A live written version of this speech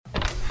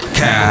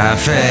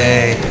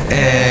Cafe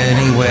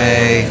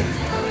anyway.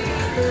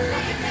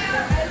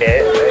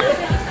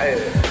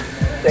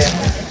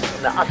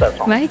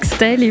 Mike's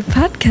Daily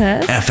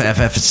Podcast. FF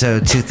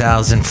episode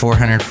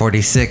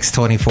 2446,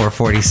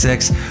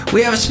 2446.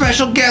 We have a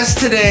special guest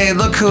today.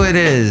 Look who it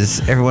is.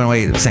 Everyone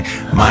wait. Say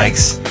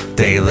Mike's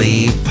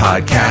Daily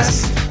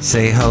Podcast.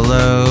 Say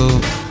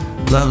hello,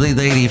 lovely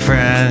lady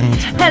friend.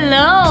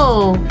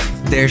 Hello.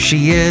 There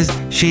she is.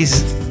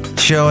 She's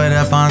showing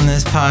up on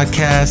this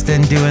podcast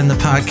and doing the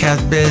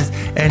podcast biz,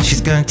 and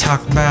she's going to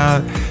talk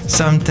about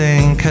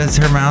something because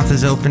her mouth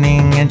is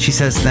opening and she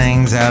says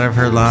things out of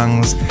her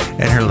lungs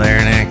and her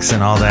larynx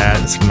and all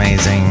that. It's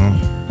amazing.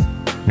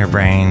 In her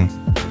brain.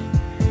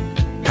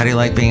 How do you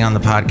like being on the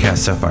podcast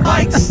so far?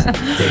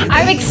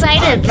 I'm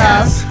excited,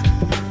 love.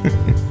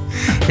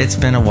 It's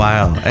been a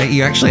while.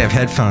 You actually have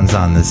headphones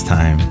on this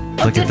time.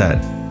 Look at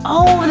that.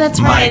 Oh,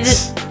 that's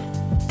Mike's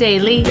right.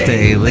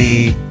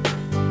 Daily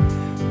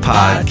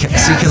Podcast.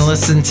 So you can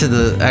listen to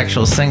the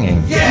actual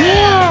singing.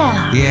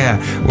 Yeah.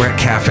 We're at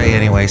Cafe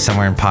Anyway,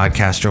 somewhere in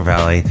Podcastro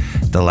Valley,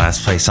 the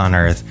last place on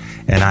earth.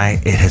 And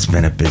it has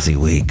been a busy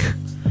week.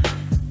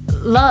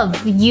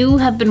 Love, you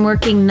have been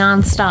working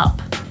nonstop.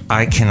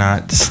 I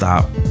cannot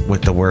stop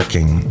with the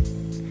working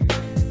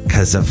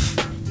because of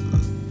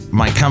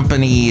my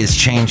company is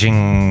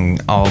changing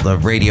all the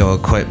radio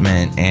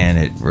equipment and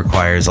it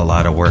requires a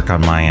lot of work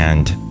on my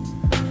end,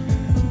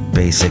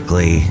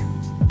 basically.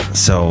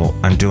 So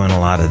I'm doing a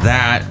lot of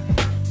that,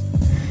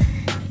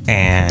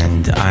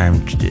 and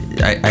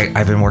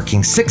I've been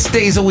working 6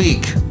 days a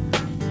week,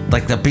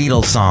 like the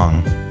Beatles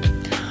song.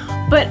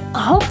 But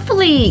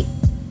hopefully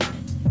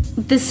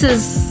this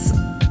is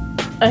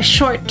a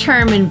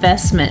short-term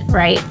investment,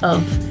 right?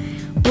 Of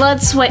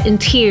blood, sweat, and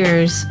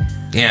tears.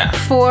 Yeah.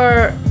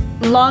 For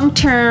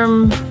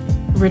long-term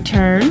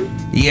return.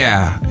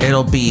 Yeah,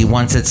 it'll be,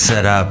 once it's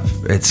set up,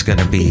 it's going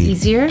to be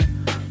easier.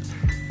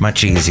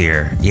 Much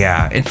easier,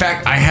 yeah. In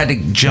fact, I had to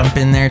jump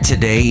in there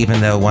today, even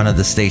though one of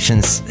the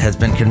stations has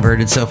been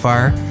converted so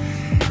far,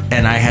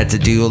 and I had to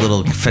do a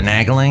little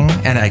finagling,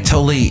 and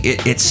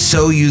it's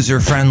so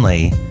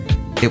user-friendly.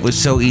 It was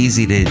so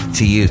easy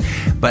to use.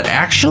 But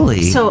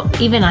actually... So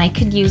even I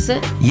could use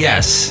it?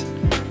 Yes.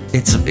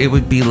 It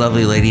would be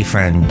lovely lady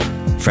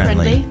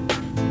friendly.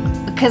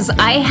 Because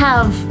I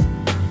have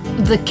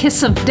the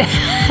kiss of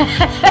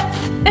death.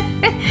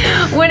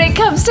 When it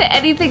comes to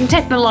anything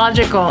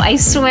technological, I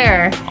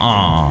swear.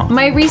 Aww.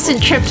 My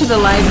recent trip to the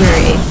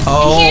library.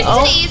 Oh. Here's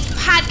today's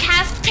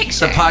podcast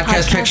picture. The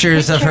podcast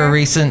pictures of her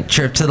recent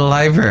trip to the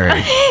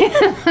library.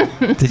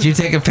 Did you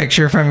take a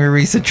picture from your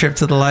recent trip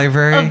to the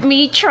library? Of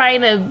me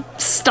trying to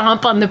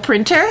stomp on the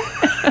printer?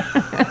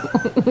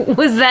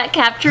 Was that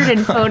captured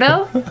in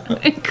photo?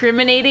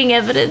 Incriminating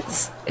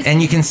evidence?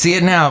 And you can see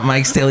it now at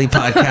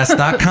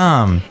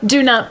mikesdailypodcast.com.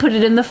 Do not put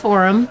it in the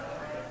forum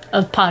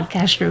of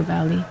Podcastro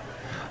Valley.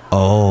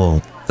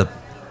 Oh,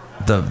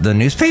 the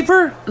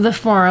newspaper? The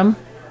forum.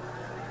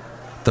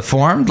 The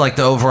forum? Like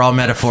the overall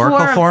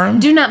metaphorical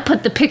forum? Do not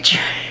put the picture.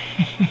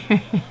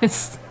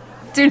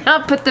 Do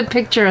not put the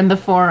picture in the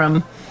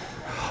forum.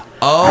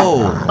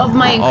 Oh. Of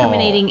my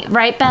incriminating,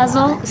 right,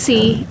 Basil?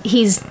 See,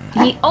 he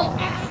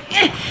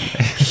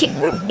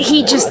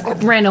just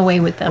ran away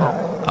with them.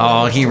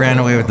 Oh, he ran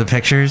away with the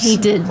pictures? He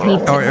did. He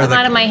took them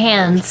out of my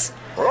hands.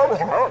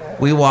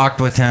 We walked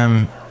with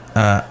him.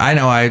 I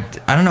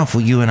don't know if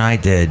you and I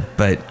did,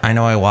 but I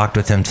know I walked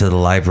with him to the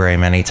library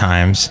many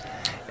times.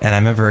 And I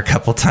remember a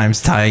couple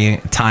times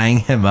tying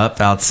him up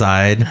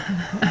outside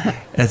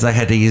as I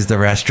had to use the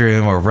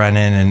restroom or run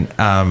in. And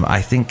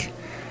I think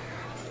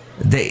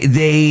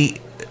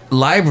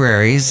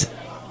libraries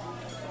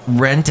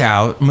rent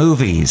out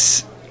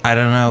movies. I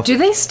don't know. Do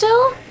they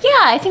still? Yeah,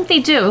 I think they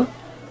do.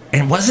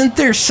 And wasn't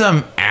there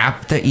some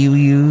app that you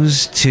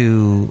used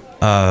to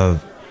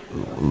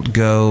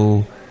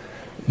go...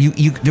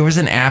 there was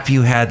an app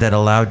you had that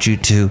allowed you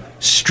to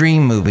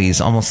stream movies,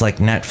 almost like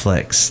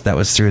Netflix. That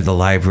was through the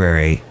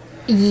library.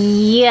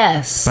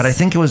 Yes. But I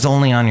think it was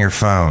only on your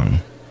phone.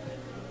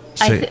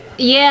 So,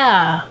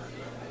 yeah.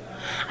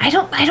 I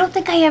don't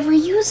think I ever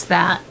used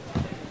that.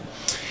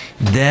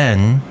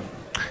 Then,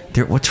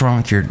 what's wrong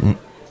with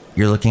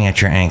you're looking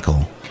at your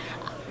ankle?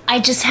 I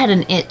just had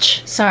an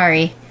itch.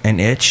 Sorry. An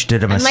itch?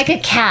 I'm like a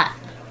cat.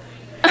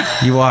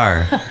 You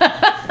are.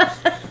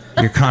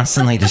 You're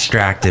constantly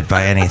distracted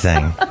by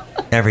anything.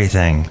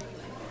 Everything.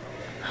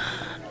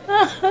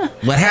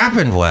 What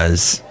happened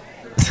was...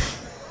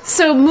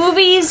 So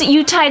movies,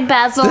 you tied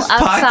Basil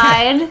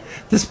outside.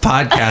 This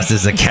podcast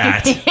is a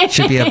cat. It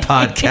should be a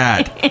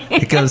podcat.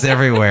 It goes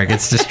everywhere. It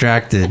gets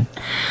distracted.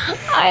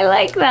 I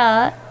like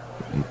that.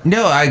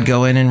 No, I'd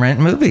go in and rent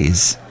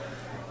movies.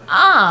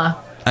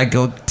 I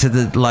go to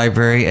the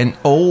library and...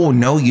 Oh,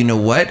 no, you know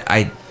what?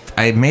 I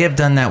may have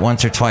done that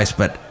once or twice,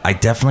 but I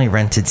definitely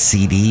rented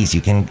CDs.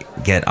 You can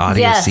get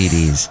audio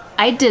CDs.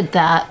 I did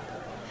that.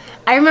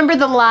 I remember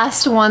the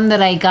last one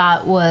that I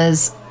got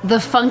was the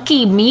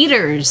Funky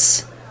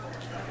Meters.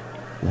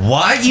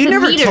 What? You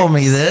never told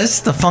me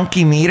this. The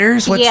Funky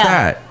Meters? What's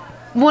that?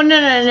 Well,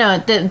 no.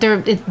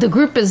 The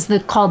group is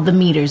called the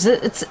Meters.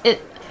 The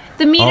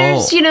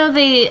Meters.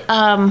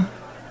 Oh.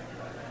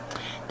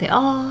 They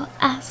all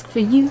ask for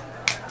you.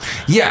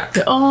 Yeah.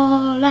 They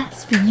all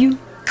ask for you.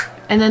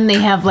 And then they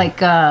have like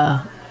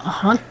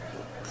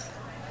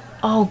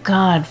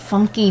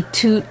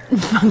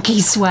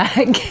funky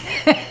swag.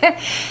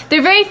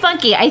 They're very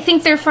funky. I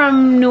think they're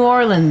from New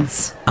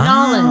Orleans.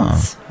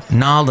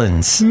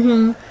 Nolans.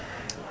 Mm-hmm.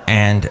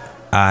 And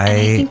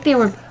I think they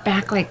were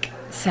back like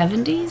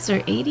 70s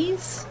or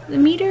 80s, the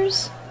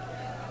Meters.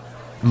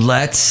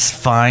 Let's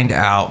find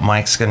out.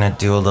 Mike's going to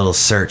do a little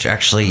search.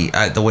 Actually,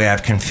 the way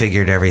I've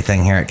configured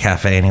everything here at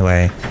Cafe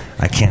Anyway,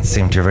 I can't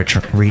seem to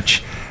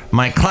reach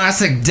my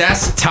classic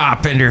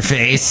desktop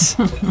interface.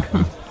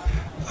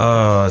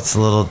 Oh, it's a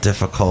little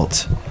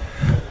difficult.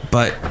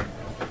 But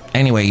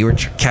anyway,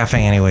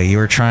 Cafe Anyway, you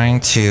were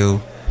trying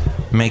to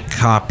make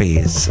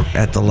copies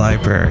at the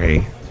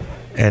library.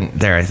 And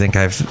there, I think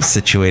I've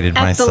situated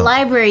myself. At the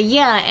library,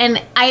 yeah. And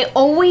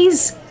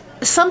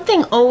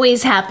something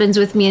always happens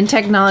with me in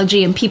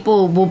technology, and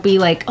people will be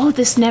like, oh,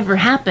 this never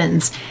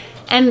happens.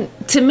 And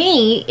to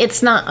me,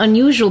 it's not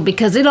unusual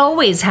because it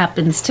always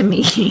happens to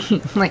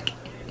me. Like,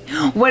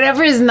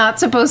 whatever is not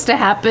supposed to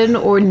happen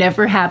or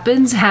never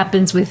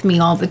happens with me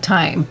all the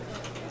time.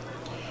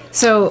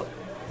 So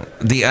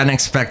the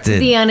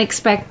unexpected Yeah.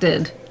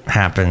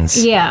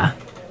 happens.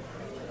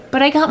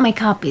 But I got my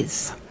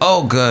copies.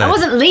 Oh, good. I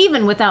wasn't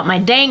leaving without my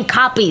dang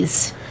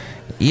copies.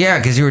 Yeah,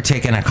 because you were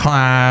taking a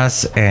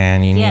class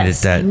and you needed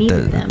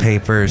the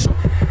papers.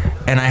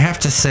 And I have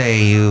to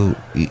say,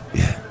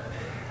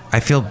 I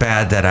feel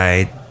bad that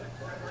I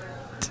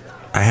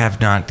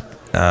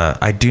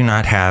do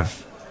not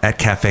have at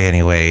Cafe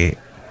Anyway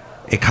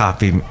a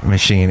copy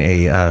machine,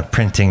 a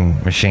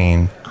printing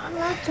machine.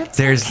 Oh, that's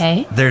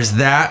there's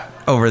that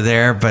over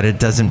there, but it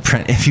doesn't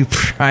print. If you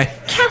try,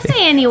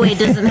 Cafe Anyway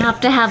doesn't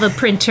have to have a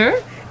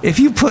printer. If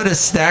you put a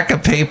stack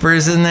of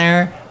papers in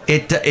there,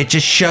 it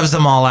just shoves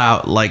them all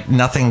out like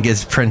nothing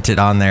gets printed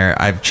on there.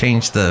 I've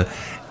changed the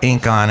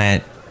ink on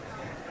it.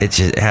 It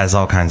just has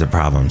all kinds of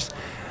problems.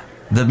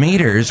 The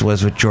Meters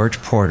was with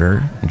George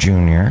Porter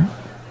Jr.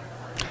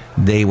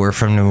 They were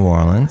from New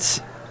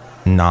Orleans.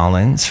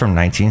 Nolans from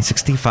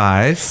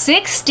 1965.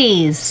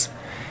 60s.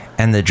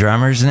 And the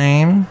drummer's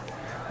name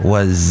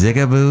was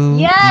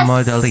Zigaboo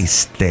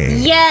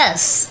Modaliste.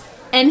 Yes.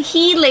 And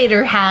he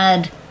later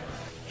had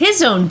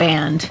his own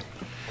band.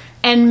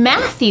 And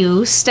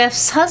Matthew,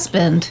 Steph's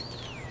husband,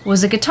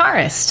 was a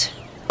guitarist.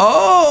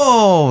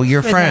 Oh,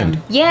 your friend.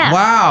 Them. Yeah.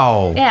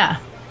 Wow. Yeah.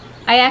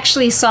 I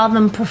actually saw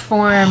them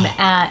perform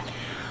at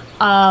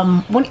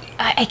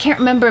I can't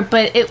remember,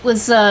 but it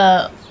was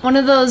one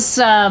of those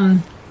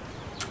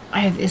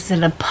is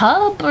it a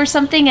pub or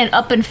something? And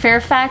up in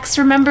Fairfax,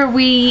 remember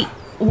we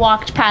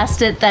walked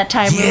past it that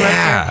time?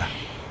 Yeah.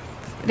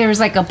 There was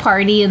like a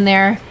party in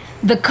there.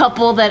 The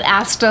couple that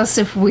asked us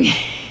if we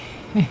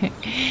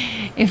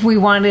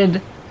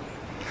wanted.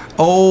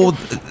 Oh,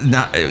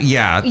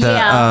 yeah.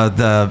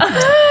 The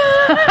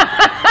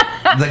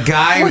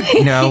guy.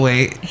 No,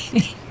 wait.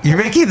 You're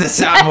making this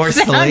sound more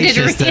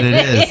salacious than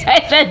it is.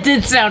 That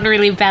did sound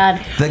really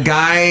bad. The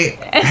guy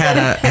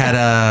had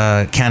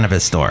a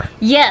cannabis store.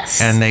 Yes.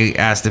 And they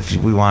asked if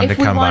we wanted to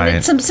come by. We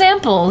wanted some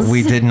samples.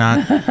 We did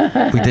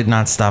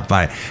not stop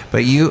by.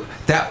 But you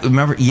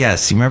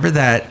remember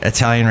that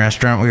Italian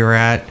restaurant we were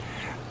at?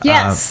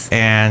 Yes.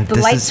 And the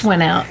lights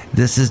went out.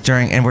 This is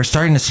and we're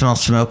starting to smell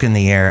smoke in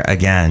the air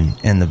again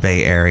in the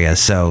Bay Area.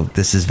 So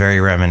this is very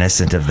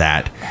reminiscent of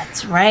that.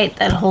 That's right.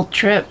 That whole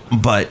trip.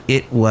 But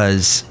we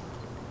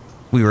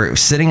were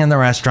sitting in the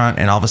restaurant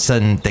and all of a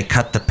sudden they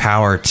cut the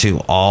power to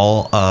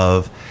all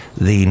of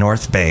the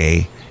North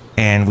Bay.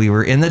 And we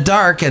were in the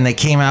dark and they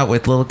came out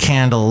with little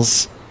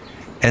candles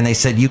and they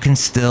said, you can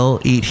still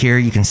eat here.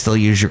 You can still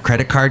use your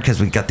credit card because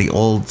we got the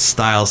old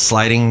style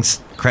sliding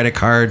credit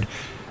card,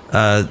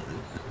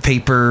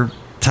 paper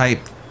type,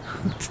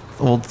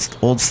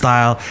 old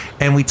style.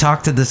 And we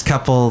talked to this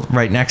couple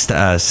right next to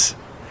us,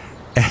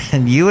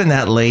 and you and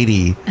that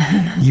lady,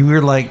 you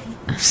were like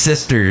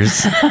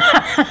sisters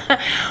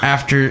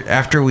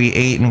after we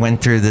ate and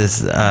went through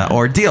this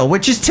ordeal,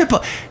 which is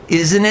typical.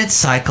 Isn't it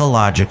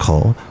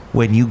psychological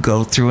when you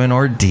go through an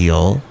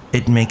ordeal?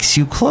 It makes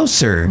you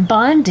closer.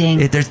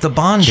 Bonding. There's the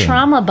bonding.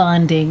 Trauma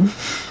bonding.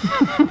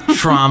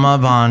 Trauma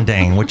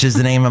bonding, which is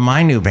the name of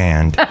my new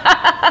band.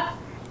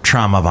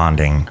 Trauma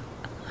bonding.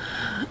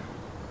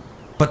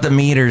 But the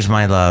Meters,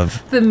 my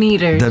love. The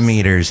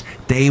Meters.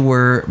 They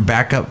were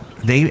backup.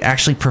 They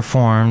actually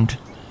performed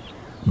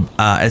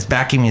as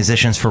backing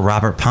musicians for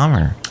Robert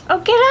Palmer. Oh,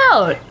 get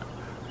out.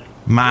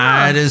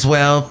 Might as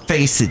well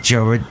face it,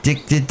 you're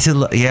addicted to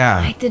love. Yeah,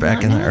 I did back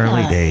not in the know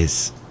early that.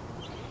 days.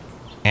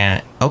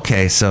 And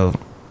okay, so.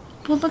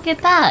 Well, look at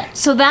that.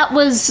 So that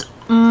was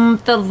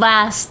the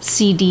last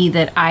CD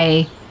that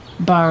I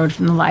borrowed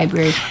from the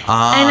library. And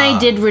I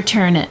did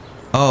return it.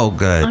 Oh,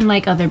 good.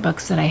 Unlike other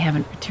books that I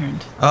haven't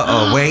returned.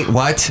 Uh-oh, wait,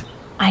 what?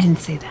 I didn't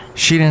say that.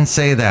 She didn't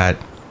say that.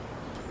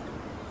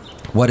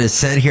 What is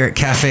said here at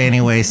Cafe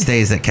Anyway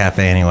stays at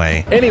Cafe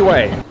Anyway.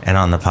 Anyway. And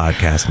on the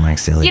podcast,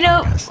 Mike's Daily You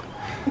know, Podcast.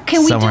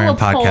 Can we Somewhere do a in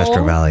Podcaster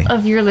poll Valley.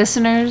 of your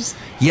listeners?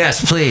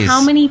 Yes, please.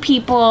 How many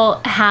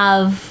people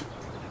have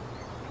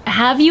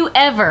you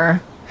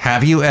ever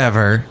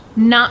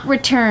not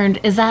returned?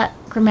 Is that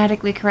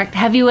grammatically correct?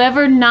 Have you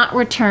ever not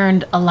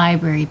returned a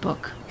library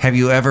book? Have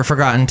you ever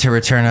forgotten to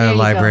return a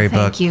library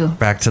book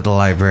back to the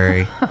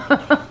library?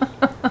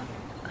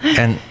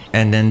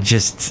 and then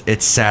just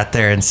it sat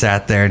there and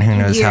who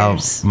knows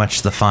Years. how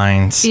much the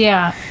fines.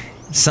 Yeah.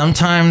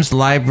 Sometimes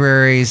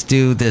libraries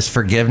do this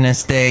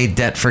forgiveness day,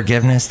 debt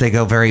forgiveness. They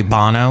go very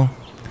Bono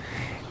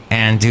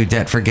and do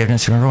debt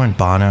forgiveness. Remember when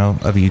Bono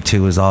of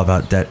U2 was all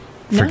about debt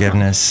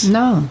forgiveness?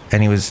 No.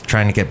 And he was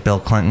trying to get Bill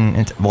Clinton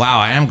into... Wow,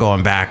 I am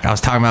going back. I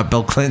was talking about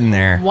Bill Clinton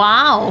there.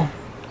 Wow.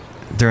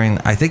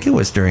 I think it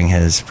was during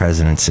his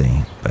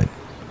presidency, but...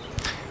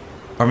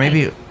 Or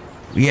maybe...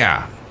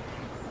 Yeah.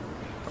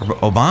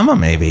 Obama,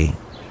 maybe.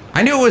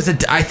 I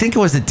think it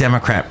was a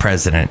Democrat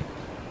president.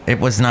 It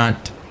was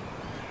not...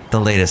 the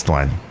latest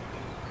one.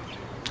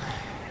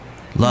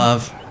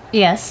 Love.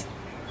 Yes.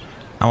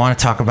 I want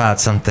to talk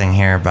about something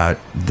here about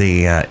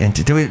the.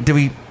 Do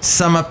we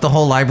sum up the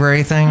whole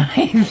library thing?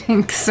 I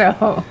think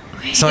so.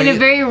 So in a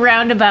very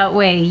roundabout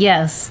way,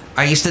 yes.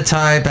 I used to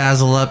tie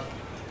Basil up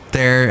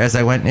there as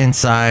I went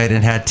inside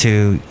and had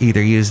to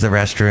either use the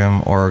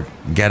restroom or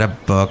get a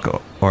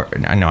book. Or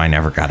no, I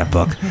never got a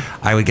book.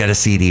 I would get a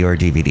CD or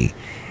DVD,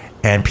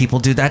 and people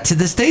do that to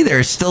this day.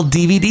 There's still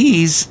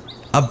DVDs.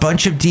 A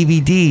bunch of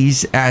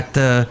DVDs at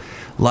the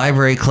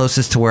library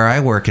closest to where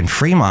I work in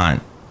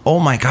Fremont. Oh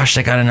my gosh,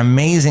 they got an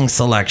amazing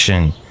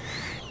selection.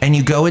 And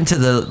you go into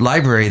the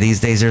library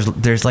these days,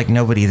 there's like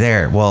nobody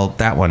there. Well,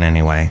 that one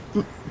anyway.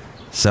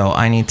 So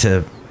I'm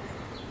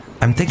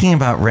thinking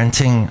about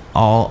renting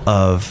all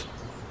of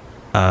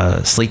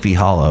Sleepy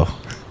Hollow,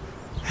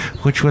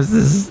 which was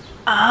this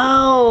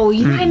Oh,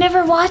 I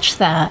never watched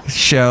that.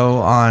 show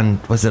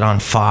was it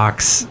on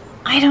Fox?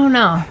 I don't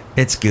know.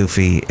 It's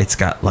goofy. It's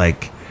got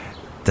like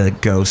the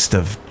ghost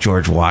of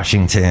George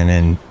Washington,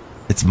 and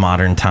it's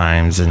modern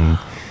times, and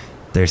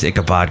there's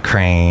Ichabod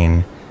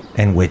Crane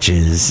and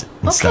witches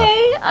and stuff. Okay,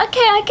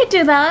 I could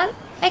do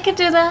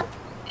that.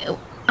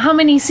 How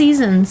many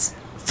seasons?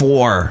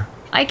 4,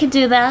 I could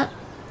do that.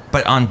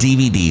 but on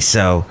DVD,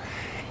 so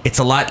it's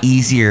a lot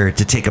easier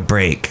to take a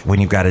break when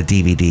you've got a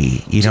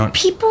DVD. You don't.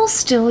 People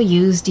still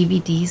use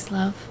DVDs,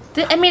 love.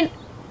 I mean,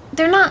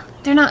 they're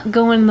not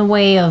going the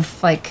way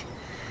of like,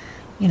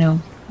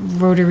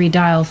 rotary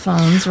dial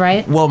phones,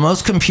 right? Well,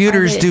 most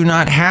computers do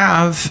not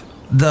have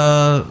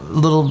the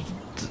little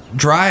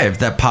drive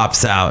that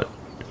pops out.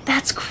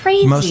 That's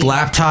crazy. Most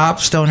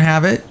laptops don't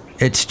have it.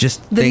 It's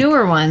just the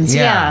newer ones,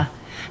 Yeah. yeah.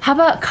 How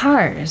about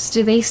cars?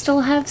 Do they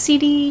still have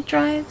CD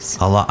drives?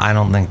 A lot. I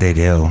don't think they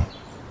do.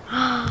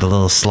 The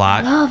little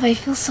slot. Love, I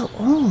feel so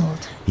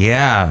old.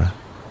 Yeah.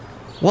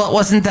 Well, it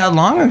wasn't that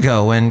long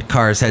ago when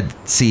cars had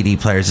CD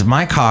players.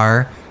 My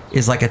car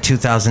is like a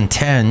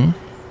 2010,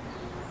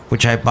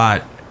 which I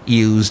bought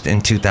used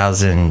in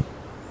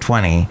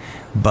 2020,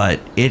 but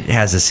it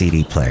has a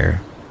CD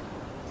player.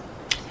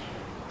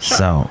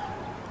 So,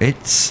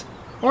 it's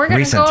We're gonna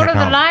recent go to the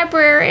technology.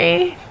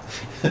 library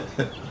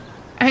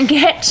and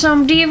get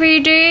some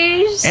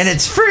DVDs. And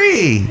it's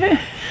free.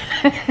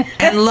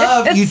 And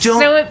love, you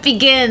don't. So it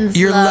begins.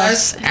 You're love.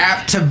 less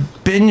apt to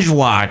binge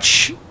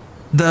watch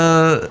with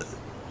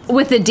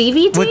the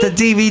DVD. with the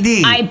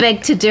DVD. I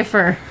beg to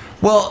differ.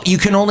 Well, you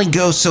can only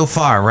go so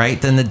far,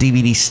 right? Then the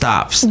DVD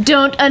stops.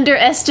 Don't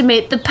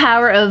underestimate the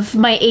power of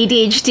my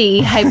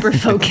ADHD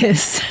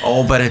hyperfocus.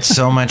 Oh, but it's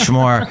so much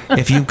more.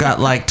 If you've got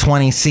like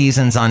 20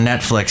 seasons on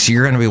Netflix,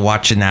 you're going to be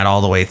watching that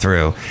all the way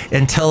through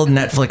until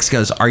Netflix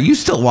goes, "Are you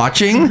still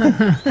watching?"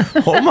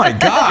 Oh my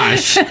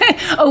gosh.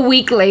 A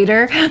week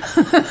later.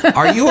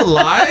 Are you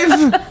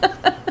alive?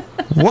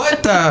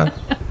 What the?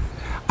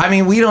 I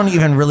mean, we don't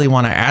even really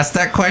want to ask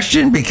that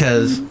question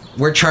because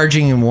we're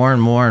charging you more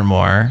and more and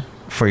more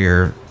for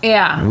your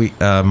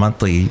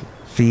monthly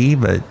fee,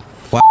 but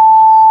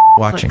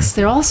watching.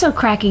 They're also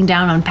cracking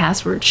down on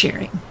password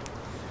sharing.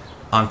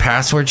 On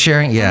password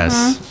sharing?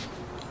 Yes.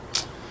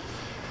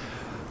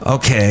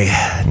 Okay,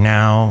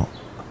 now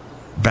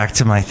back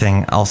to my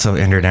thing, also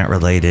internet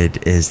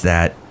related, is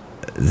that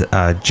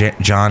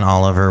John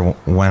Oliver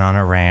went on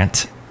a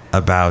rant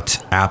about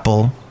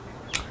Apple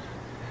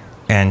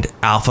and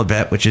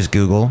Alphabet, which is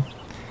Google,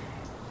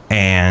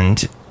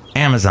 and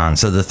Amazon.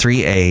 So the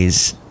 3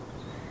 A's.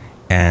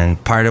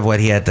 And part of what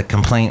he had the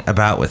complaint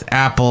about with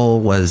Apple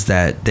was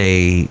that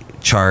they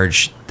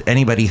charge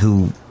anybody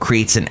who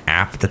creates an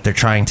app that they're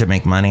trying to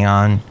make money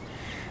on,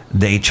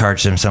 they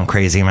charge them some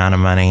crazy amount of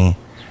money.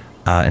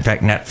 In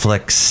fact,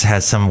 Netflix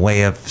has some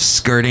way of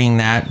skirting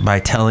that by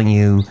telling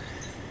you,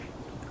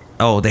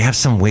 they have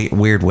some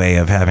weird way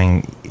of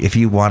having, if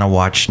you want to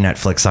watch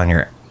Netflix on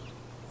your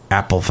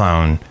Apple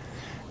phone,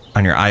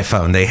 on your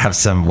iPhone, they have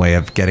some way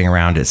of getting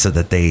around it so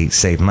that they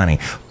save money.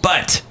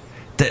 But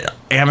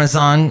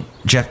Amazon,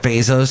 Jeff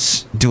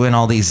Bezos, doing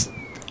all these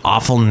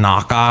awful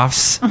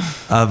knockoffs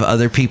of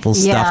other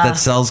people's stuff Yeah. that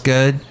sells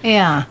good.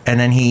 Yeah. And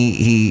then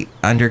he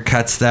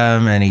undercuts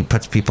them and he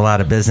puts people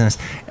out of business.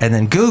 And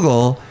then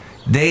Google,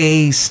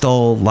 they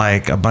stole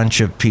like a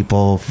bunch of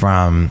people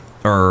from,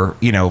 or,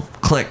 you know,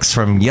 clicks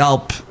from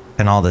Yelp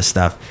and all this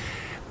stuff.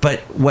 But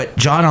what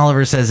John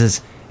Oliver says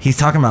is he's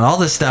talking about all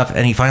this stuff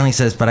and he finally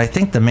says, but I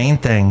think the main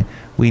thing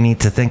we need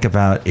to think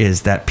about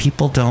is that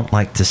people don't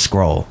like to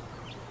scroll.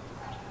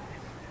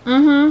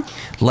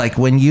 Mm-hmm. Like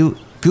when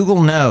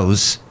Google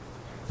knows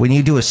when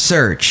you do a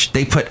search,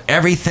 they put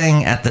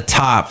everything at the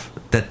top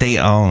that they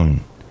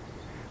own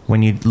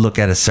when you look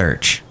at a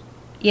search.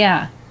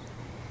 Yeah.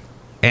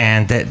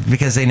 And that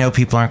because they know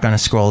people aren't going to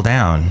scroll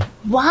down.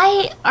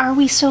 Why are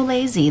we so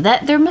lazy?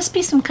 That there must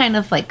be some kind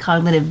of like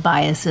cognitive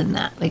bias in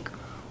that. Like,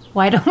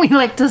 why don't we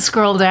like to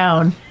scroll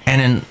down?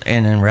 And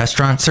in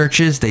restaurant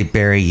searches, they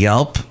bury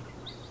Yelp.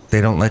 They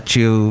don't let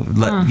you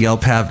let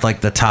Yelp have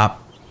like the top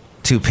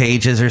 2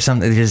 pages or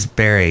something. They just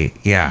bury,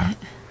 yeah.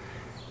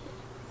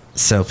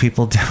 So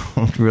people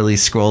don't really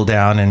scroll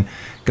down and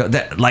go.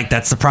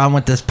 That's the problem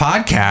with this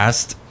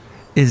podcast.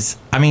 Is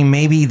I mean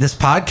maybe this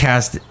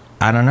podcast,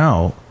 I don't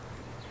know.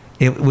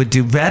 It would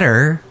do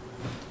better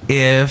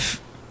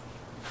if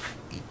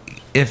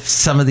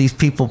some of these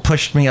people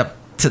pushed me up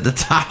to the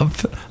top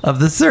of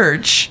the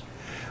search.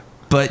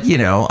 But, you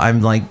know,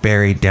 I'm like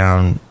buried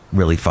down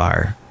really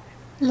far.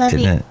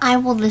 Lovey, I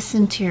will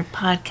listen to your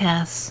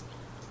podcasts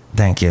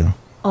Thank you.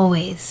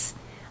 always.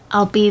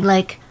 I'll be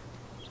like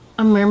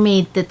a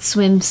mermaid that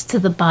swims to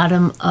the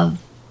bottom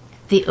of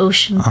the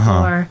ocean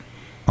floor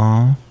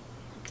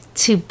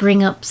to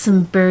bring up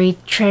some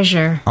buried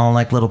treasure. All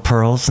like little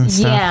pearls and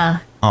stuff? Yeah.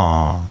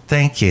 Oh,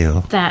 thank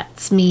you.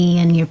 That's me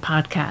and your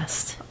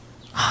podcast.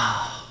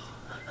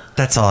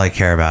 That's all I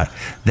care about.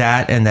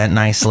 That and that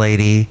nice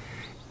lady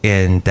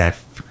in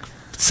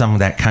some of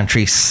that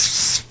country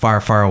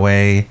far, far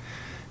away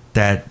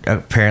that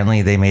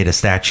apparently they made a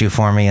statue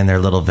for me in their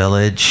little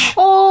village.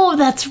 Oh,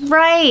 that's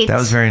right. That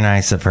was very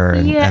nice of her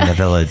and the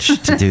village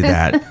to do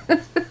that.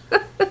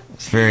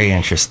 It's very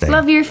interesting.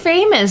 Love, you're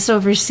famous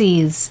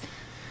overseas.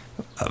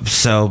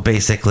 So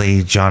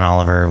basically, John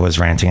Oliver was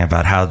ranting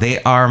about how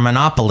they are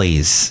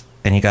monopolies,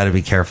 and you got to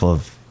be careful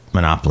of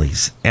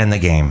monopolies and the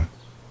game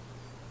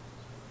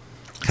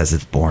because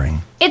it's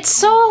boring. It's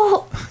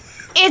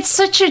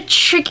such a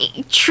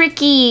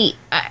tricky.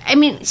 I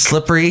mean,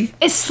 Slippery.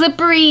 It's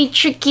slippery,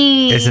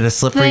 tricky. Is it a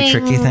slippery,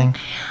 tricky thing?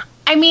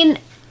 I mean,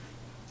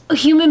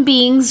 human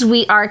beings,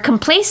 we are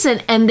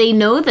complacent, and they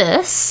know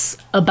this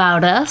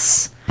about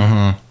us.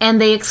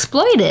 And they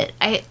exploit it.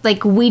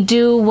 We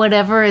do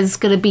whatever is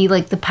going to be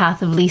like the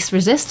path of least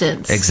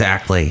resistance.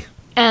 Exactly.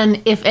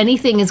 And if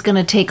anything is going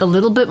to take a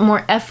little bit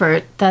more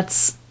effort,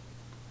 that's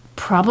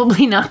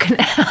probably not going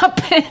to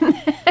happen.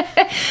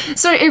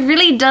 So it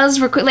really does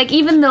require, like,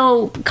 even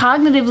though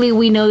cognitively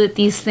we know that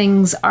these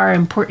things are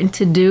important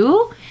to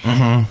do,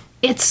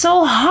 it's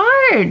so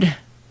hard.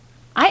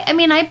 I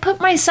mean, I put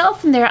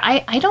myself in there.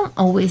 I don't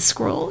always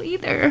scroll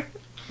either.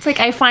 It's like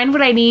I find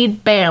what I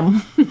need,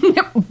 bam,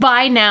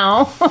 buy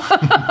now.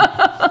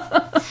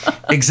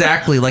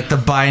 Exactly, like the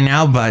buy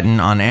now button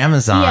on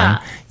Amazon.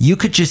 Yeah. You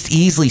could just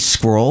easily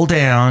scroll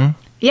down.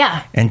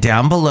 Yeah. And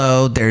down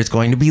below, there's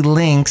going to be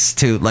links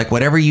to like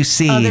whatever you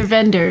see. Other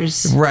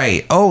vendors.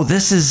 Right. Oh,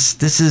 this is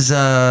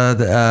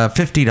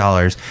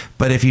 $50.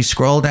 But if you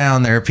scroll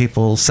down, there are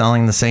people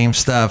selling the same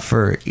stuff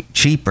for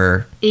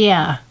cheaper.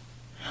 Yeah.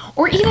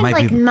 Or even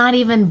like not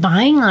even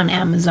buying on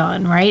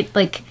Amazon, right?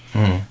 Like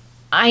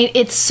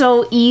it's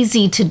so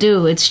easy to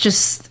do. It's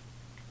just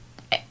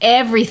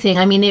everything.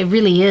 I mean, it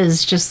really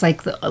is just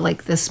like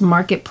this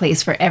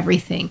marketplace for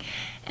everything.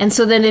 And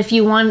so then if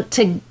you want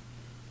to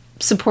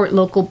support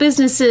local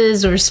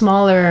businesses or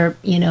smaller,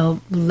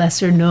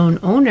 lesser known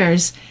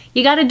owners,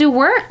 you got to do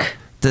work.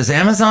 Does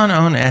Amazon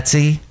own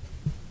Etsy?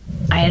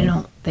 I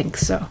don't think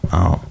so.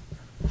 Oh,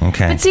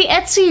 okay. But see,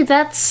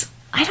 Etsy,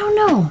 I don't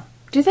know.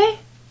 Do they?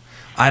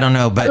 I don't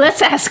know, but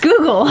let's ask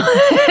Google.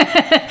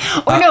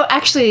 Or no,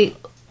 actually,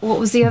 what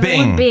was the other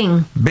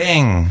one?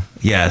 Bing.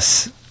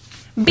 Yes.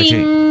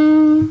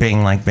 Bing.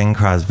 Bing, like Bing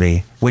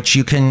Crosby, which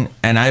you can,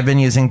 and I've been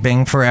using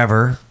Bing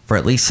forever, for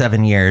at least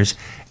 7 years.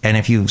 And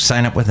if you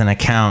sign up with an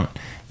account,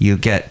 you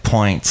get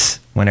points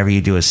whenever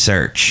you do a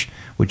search,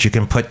 which you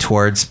can put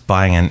towards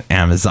buying an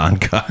Amazon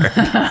card,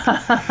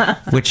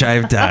 which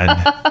I've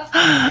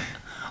done.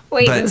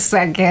 Wait a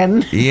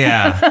second.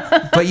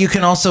 Yeah. But you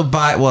can also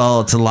buy,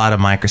 it's a lot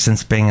of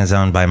since Bing is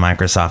owned by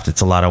Microsoft,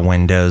 it's a lot of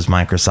Windows,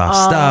 Microsoft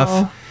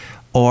stuff.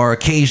 Or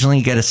occasionally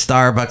you get a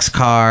Starbucks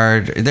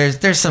card.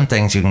 There's some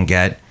things you can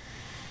get.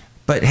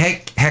 But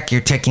heck,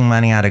 you're taking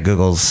money out of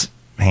Google's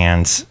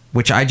hands,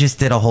 which I just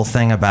did a whole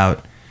thing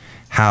about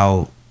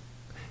how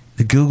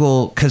the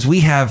Google, because we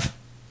have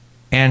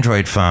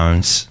Android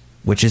phones,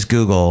 which is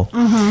Google,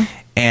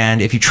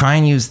 and if you try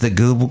and use the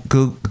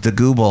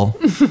Google,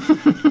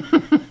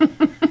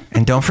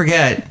 and don't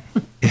forget,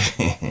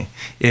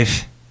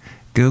 if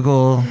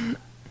Google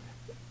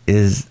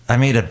is, I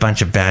made a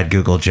bunch of bad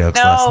Google jokes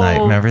last night.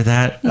 Remember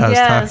that?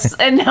 Yes,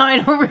 and now I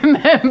don't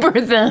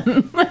remember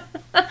them.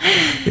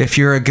 If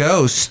you're a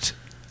ghost,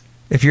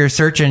 if you're a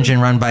search engine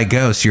run by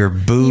ghosts, you're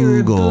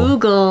Boogle.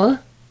 Google.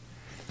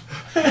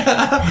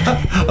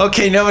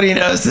 Okay, nobody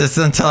knows this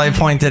until I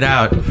point it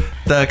out.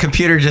 The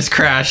computer just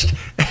crashed,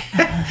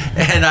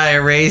 and I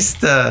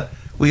erased.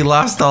 We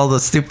lost all the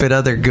stupid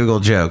other Google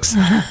jokes.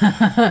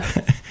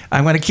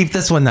 I'm going to keep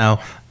this one though.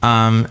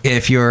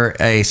 If you're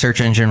a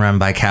search engine run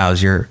by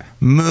cows, you're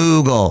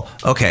Moogle.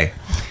 Okay.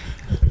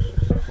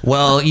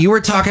 Well, you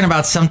were talking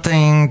about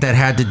something that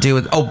had to do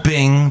with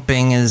Bing.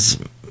 Bing is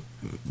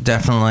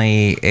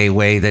definitely a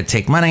way that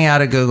take money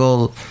out of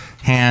Google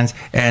hands,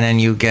 and then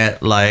you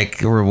get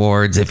like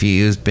rewards if you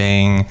use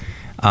Bing.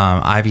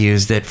 I've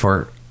used it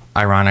for,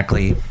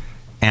 ironically,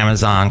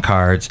 Amazon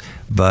cards,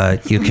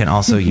 but you can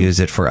also use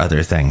it for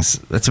other things.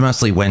 It's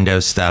mostly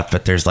Windows stuff,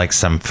 but there's like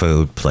some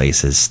food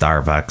places,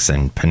 Starbucks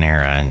and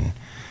Panera and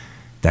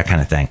that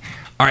kind of thing.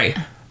 All right.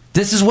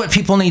 This is what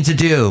people need to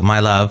do, my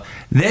love.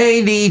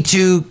 They need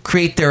to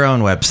create their own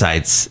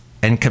websites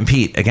and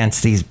compete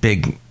against these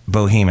big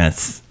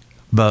behemoths.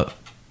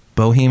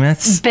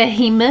 Behemoths?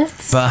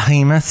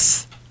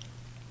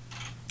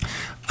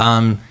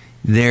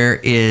 There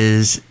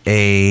is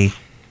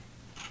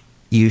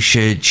you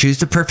should choose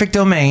the perfect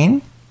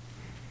domain,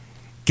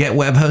 get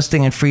web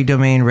hosting and free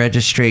domain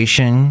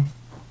registration,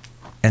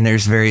 and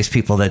there's various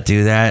people that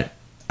do that.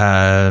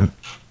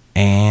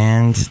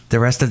 And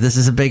the rest of this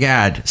is a big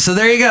ad. So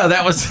there you go.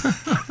 That was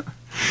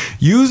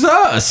use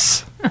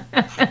us.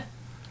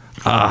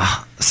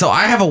 So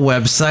I have a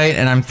website,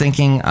 and I'm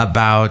thinking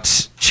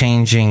about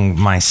changing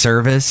my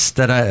service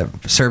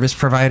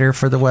provider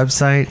for the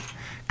website,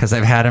 because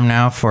I've had them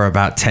now for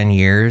about 10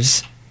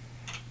 years,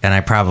 and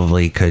I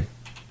probably could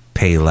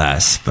pay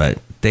less, but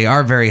they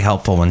are very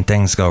helpful. When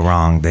things go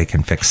wrong, they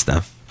can fix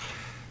stuff.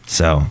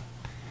 So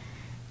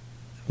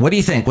what do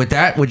you think?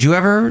 Would you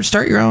ever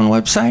start your own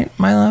website,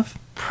 my love?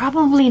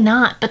 Probably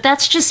not, but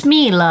that's just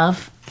me,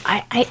 love.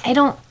 I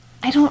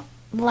don't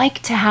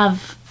like to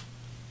have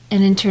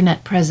an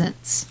internet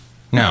presence.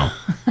 No.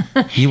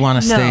 You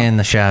want to stay in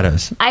the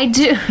shadows. I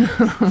do.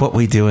 What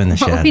we do in the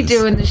shadows. What we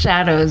do in the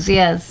shadows,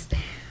 yes.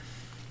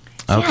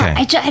 Okay.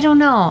 Yeah, I don't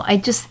know.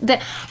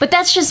 But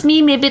that's just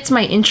me. Maybe it's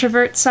my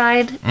introvert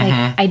side.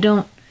 Like,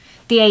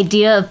 the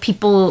idea of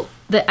people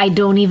that I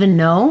don't even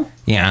know,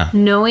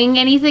 knowing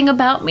anything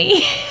about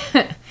me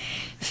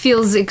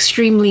feels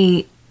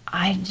extremely,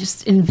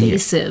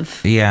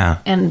 invasive. Yeah.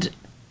 And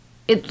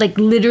it like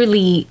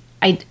literally,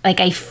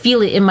 I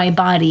feel it in my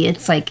body.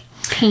 It's like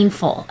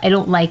painful. I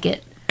don't like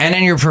it. And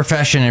in your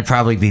profession, it'd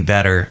probably be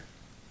better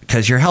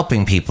because you're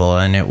helping people,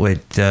 and it would.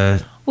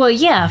 Well,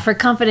 yeah, for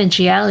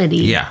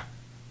confidentiality. Yeah.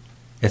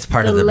 It's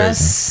part of the less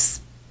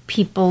business.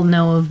 People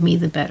know of me,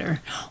 the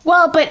better.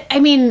 Well, but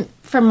I mean,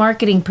 for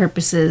marketing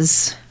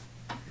purposes.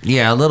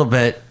 Yeah, a little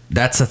bit.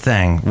 That's a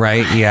thing,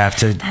 right? You have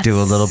to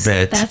do a little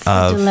bit of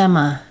the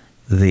dilemma.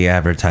 The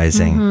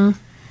advertising.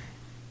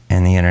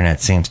 And the internet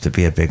seems to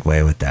be a big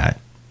way with that.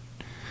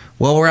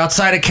 Well, we're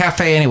outside a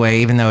cafe anyway,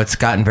 even though it's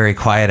gotten very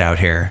quiet out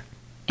here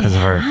because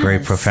of our very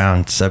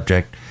profound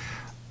subject.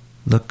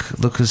 Look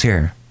who's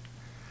here.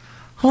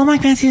 Hello,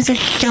 Mike Matthews,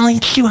 Shelly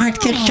Schuhart,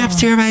 gift shop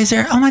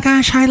supervisor. Oh my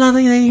gosh, hi,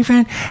 lovely lady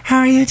friend. How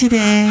are you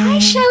today? Hi,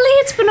 Shelly.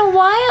 It's been a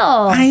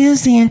while. I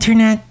use the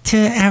internet to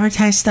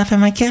advertise stuff in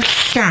my gift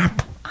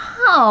shop.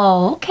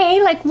 Oh,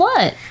 okay. Like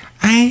what?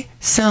 I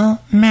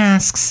sell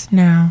masks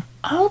now.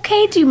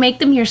 Okay. Do you make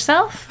them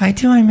yourself? I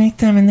do. I make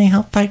them, and they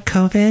help fight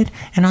COVID,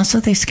 and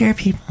also they scare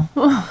people.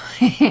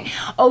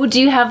 Oh,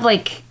 do you have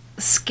like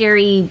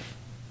scary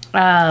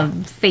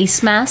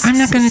face masks? I'm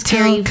not going to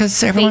tell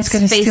because everyone's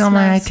going to steal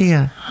my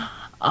idea.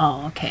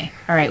 Oh, okay.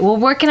 All right. Well,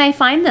 where can I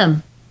find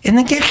them? In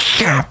the gift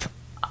shop.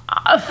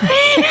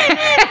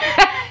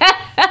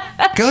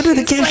 Go to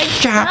the gift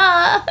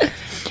shop.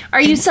 Are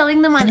you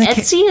selling them on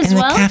Etsy as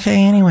well? In the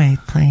cafe anyway,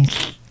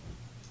 please.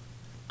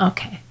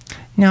 Okay.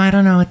 No, I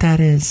don't know what that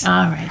is.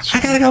 All right.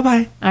 Sure. I gotta go,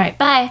 bye. All right,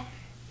 bye.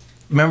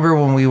 Remember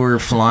when we were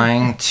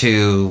flying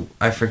to,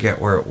 I forget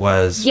where it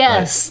was.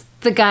 Yes,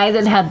 the guy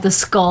that had the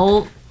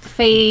skull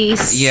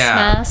face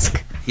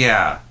mask.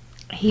 Yeah.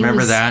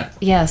 Remember that?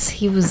 Yes,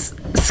 he was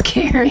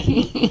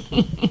scary.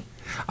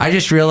 I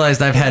just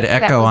realized I've had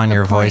echo on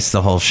your voice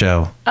the whole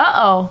show.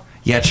 Uh-oh.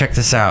 Yeah, check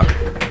this out.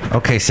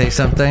 Okay, say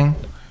something.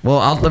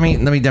 Well, let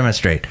me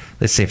demonstrate.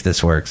 Let's see if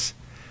this works.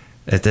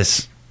 Here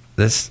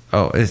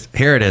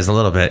it is a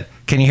little bit.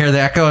 Can you hear the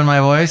echo in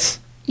my voice?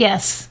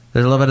 Yes.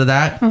 There's a little bit of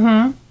that?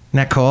 Mm-hmm. Isn't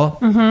that cool?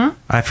 Mm-hmm.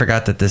 I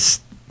forgot that this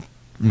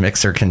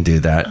mixer can do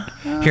that.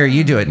 Here,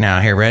 you do it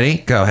now. Here, ready?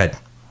 Go ahead.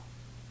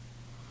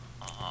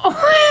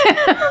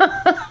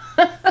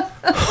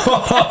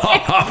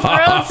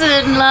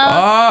 Frozen, love.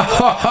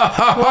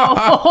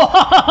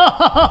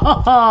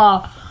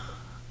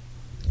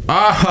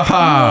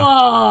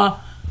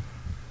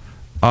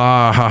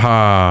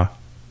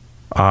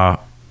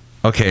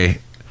 Okay.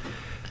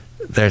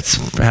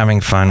 That's having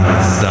fun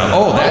with stuff.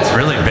 Oh, that's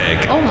really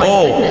big. Oh, my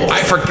goodness.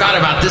 I forgot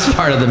about this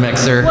part of the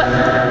mixer.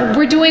 What?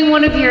 We're doing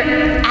one of your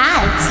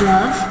ads,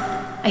 love.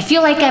 I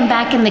feel like I'm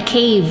back in the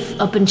cave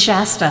up in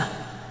Shasta.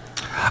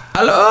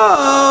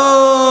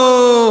 Hello.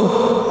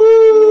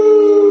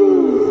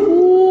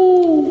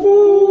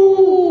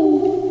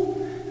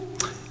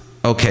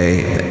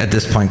 Okay, at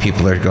this point,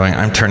 people are going,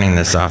 I'm turning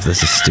this off.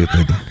 This is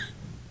stupid.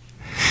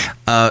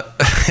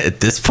 At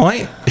this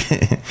point,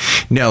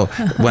 no.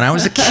 When I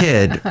was a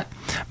kid,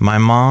 my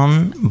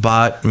mom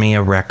bought me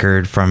a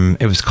record from.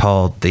 It was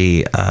called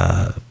the.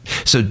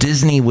 So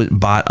Disney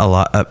bought a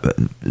lot.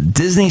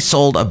 Disney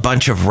sold a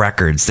bunch of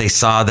records. They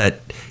saw that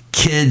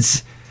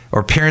kids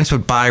or parents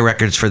would buy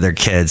records for their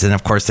kids, and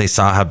of course, they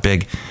saw how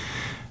big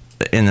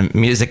in the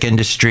music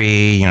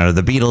industry,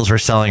 the Beatles were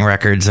selling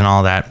records and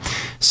all that.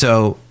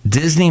 So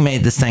Disney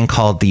made this thing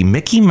called the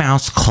Mickey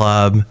Mouse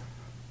Club.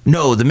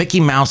 No, the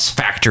Mickey Mouse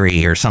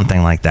Factory or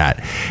something like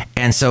that.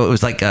 And so it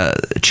was like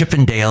Chip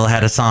and Dale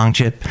had a song,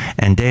 Chip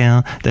and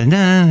Dale. They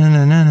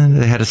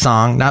had a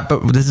song.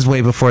 But this is way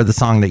before the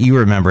song that you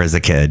remember as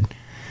a kid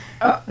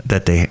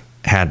that they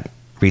had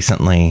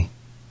recently.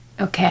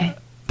 Okay.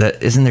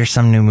 Isn't there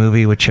some new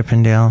movie with Chip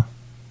and Dale?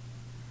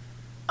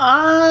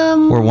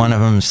 Where one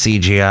of them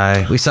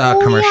CGI. We saw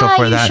a commercial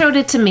for that. You showed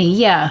it to me.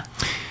 Yeah.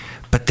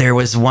 But there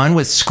was one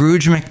with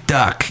Scrooge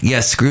McDuck.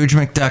 Yes, Scrooge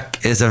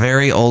McDuck is a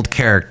very old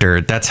character.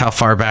 That's how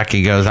far back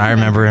he goes. I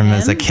remember him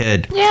as a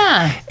kid.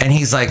 Yeah. And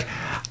he's like,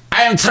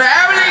 I am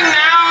traveling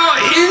now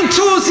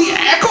into the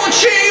echo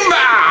chamber.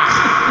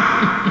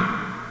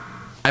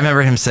 I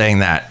remember him saying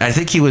that. I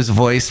think he was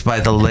voiced by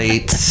the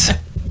late,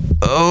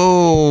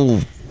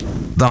 the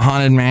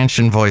Haunted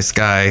Mansion voice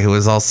guy who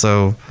was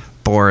also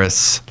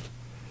Boris.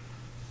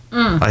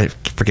 I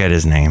forget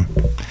his name.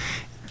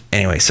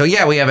 Anyway, so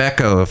yeah, we have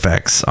echo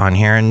effects on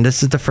here, and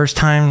this is the first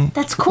time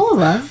that's cool,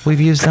 love.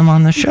 We've used them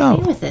on the show.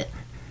 Play with it.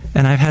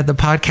 And I've had the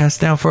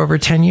podcast now for over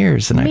 10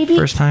 years, and Maybe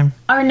first time.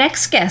 Our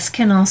next guest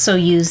can also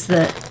use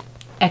the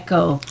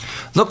echo.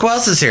 Look who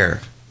else is here.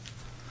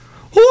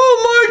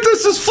 Oh, Mike,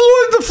 this is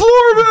Floyd the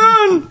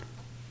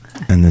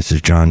Floorman. And this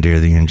is John Deere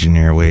the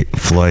engineer. Wait,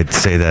 Floyd,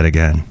 say that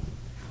again.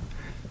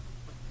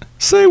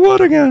 Say what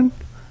again?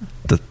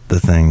 The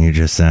thing you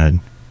just said.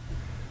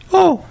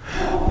 Oh,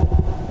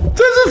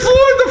 this is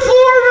Floyd the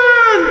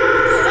Floorman!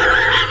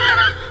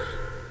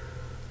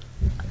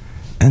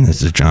 And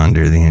this is John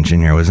Deere, the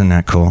engineer. Wasn't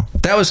that cool?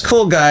 That was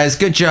cool, guys.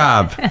 Good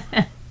job.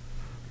 I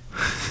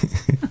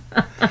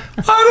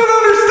don't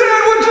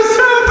understand what just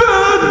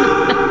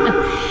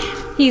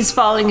happened. He's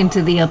falling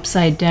into the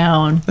upside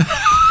down.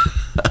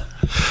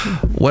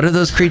 What are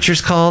those creatures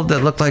called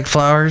that look like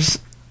flowers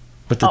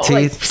with the teeth?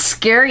 Like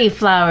scary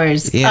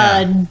flowers.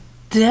 Yeah.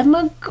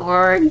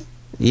 Demogorgon?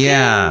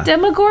 Yeah.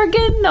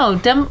 Demogorgon? No,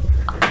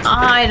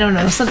 I don't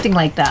know, something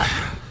like that.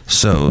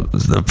 So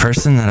the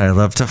person that I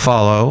love to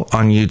follow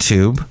on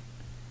YouTube,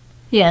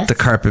 yes, the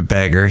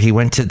Carpetbagger, he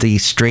went to the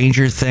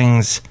Stranger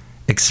Things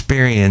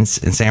experience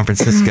in San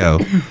Francisco.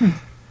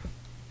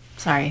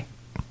 Sorry.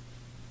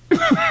 Do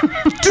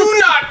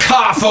not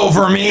cough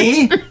over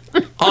me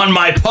on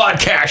my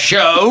podcast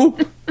show.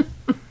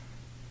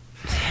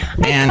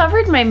 I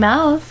covered my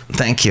mouth.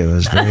 Thank you. It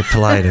was very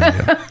polite of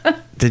you.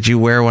 Did you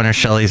wear one of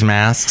Shelley's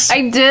masks?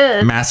 I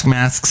did.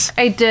 Masks?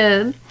 I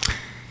did.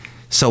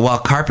 So while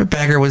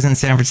Carpetbagger was in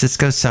San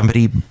Francisco,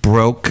 somebody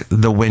broke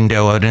the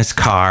window in his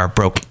car,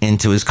 broke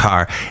into his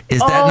car. Is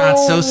that not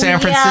so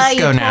San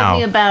Francisco now? Tell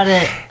me about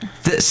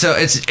it. So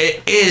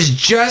it is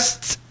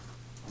just,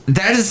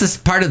 that is this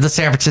part of the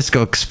San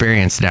Francisco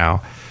experience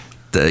now.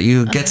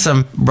 You get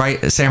some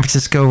San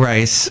Francisco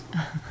rice.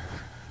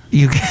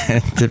 You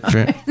get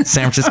the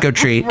San Francisco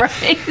treat.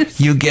 Rice.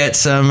 You get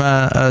some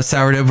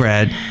sourdough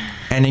bread.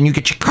 And then you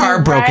get your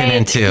car broken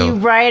into. You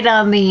ride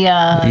on the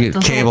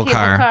cable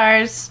car.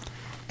 Cars.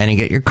 And you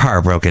get your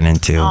car broken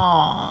into.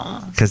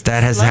 Aww. Because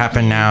that has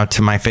happened now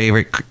to my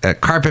favorite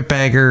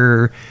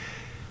Carpetbagger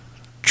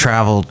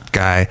travel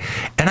guy.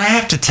 And I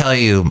have to tell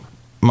you,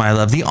 my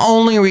love, the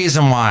only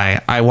reason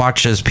why I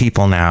watch those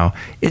people now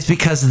is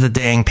because of the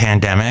dang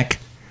pandemic.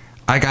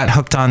 I got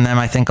hooked on them.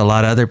 I think a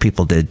lot of other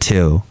people did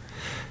too.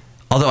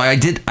 Although I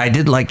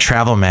did like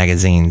travel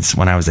magazines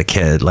when I was a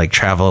kid, like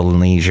Travel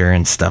and Leisure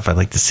and stuff. I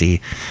like to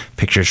see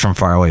pictures from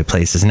faraway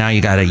places. Now you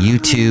got a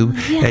YouTube,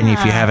 and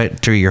if you have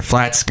it through your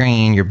flat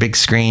screen, your big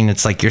screen,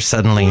 it's like you're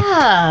suddenly...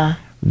 Yeah.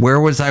 Where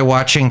was I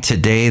watching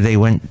today? They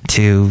went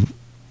to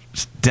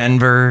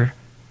Denver.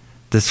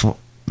 This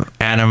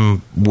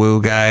Adam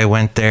Wu guy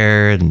went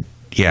there, and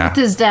yeah. With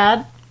his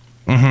dad?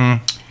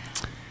 Mm-hmm.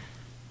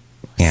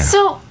 Yeah.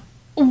 So...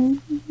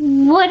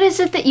 what is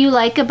it that you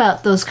like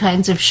about those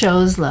kinds of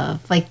shows,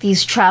 love? Like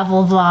these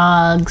travel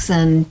vlogs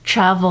and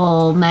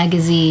travel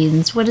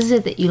magazines. What is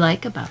it that you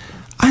like about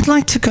them? I'd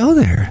like to go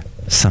there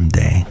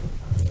someday.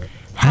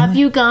 Have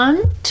you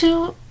gone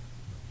to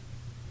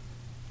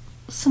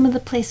some of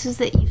the places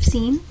that you've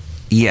seen?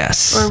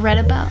 Yes. Or read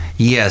about?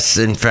 Yes.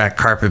 In fact,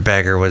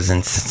 Carpetbagger was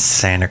in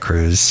Santa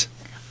Cruz.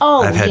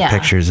 Oh, I've had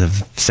pictures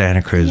of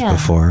Santa Cruz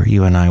before.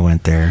 You and I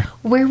went there.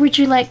 Where would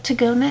you like to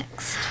go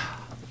next?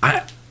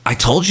 I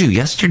told you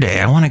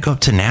yesterday, I want to go up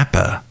to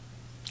Napa.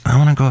 I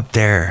want to go up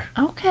there.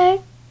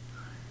 Okay.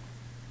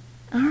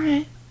 All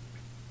right.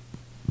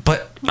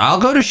 But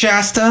I'll go to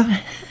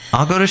Shasta.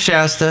 I'll go to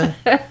Shasta.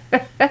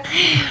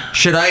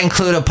 Should I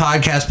include a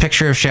podcast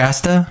picture of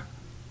Shasta?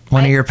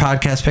 One of your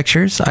podcast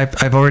pictures?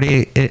 I've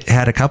already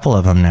had a couple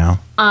of them now.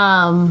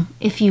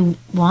 If you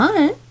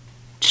want,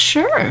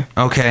 sure.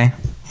 Okay,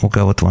 we'll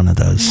go with one of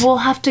those. We'll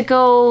have to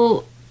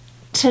go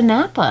to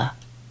Napa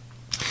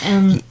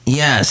and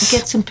Yes.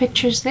 get some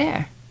pictures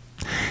there.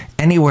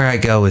 Anywhere I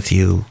go with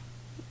you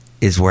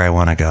is where I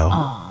want to go.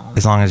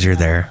 As long as you're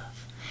there.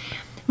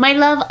 My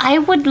love, I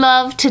would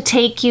love to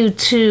take you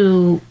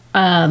to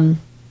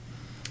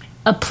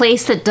a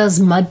place that does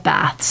mud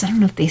baths. I don't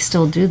know if they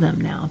still do them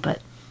now,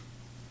 but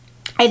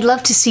I'd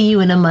love to see you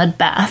in a mud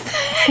bath.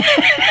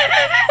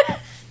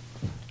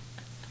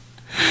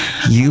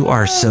 You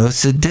are so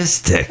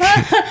sadistic.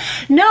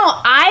 No,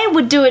 I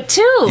would do it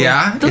too.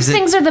 Yeah? Those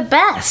things are the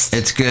best.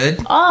 It's good?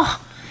 Oh,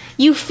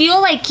 you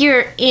feel like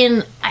you're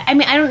in, I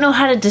mean, I don't know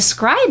how to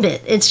describe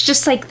it. It's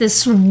just like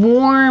this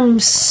warm,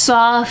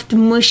 soft,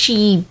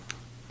 mushy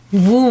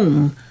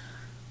womb.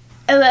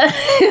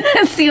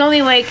 That's the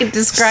only way I could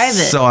describe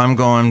it. So I'm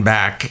going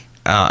back.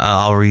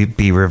 I'll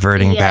be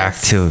reverting back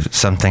Yes. to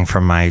something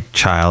from my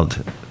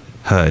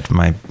childhood,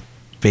 my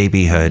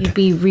babyhood. You'd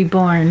be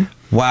reborn.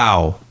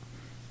 Wow.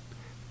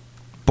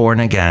 Born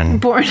again.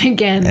 Born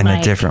again, In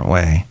Mike. a different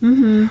way.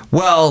 Mm-hmm.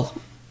 Well,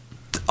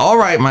 all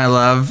right, my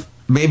love.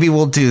 Maybe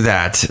we'll do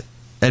that.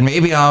 And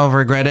maybe I'll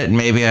regret it and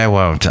maybe I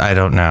won't. I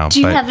don't know.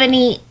 Do you have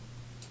any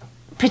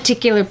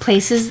particular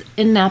places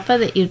in Napa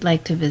that you'd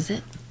like to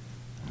visit?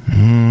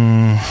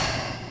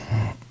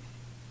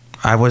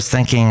 I was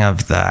thinking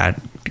of that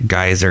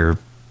geyser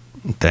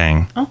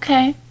thing.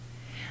 Okay.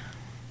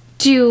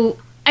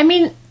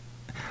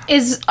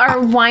 Are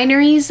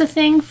wineries a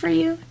thing for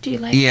you? Do you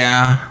like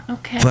Yeah.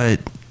 Okay. But,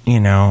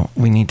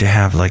 we need to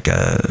have like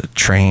a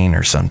train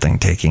or something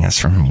taking us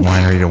from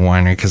winery to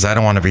winery because I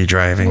don't want to be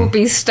driving. We'll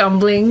be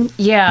stumbling.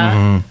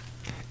 Yeah.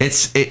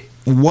 It's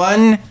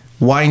one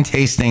wine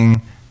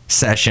tasting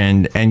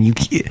session and you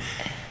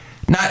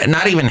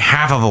not even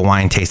half of a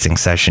wine tasting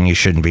session you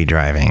shouldn't be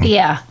driving.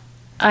 Yeah.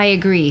 I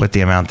agree. With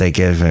the amount they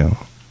give you.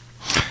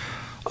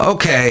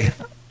 Okay.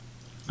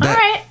 All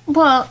right.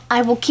 Well,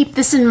 I will keep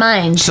this in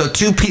mind. So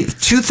two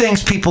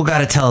things people got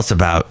to tell us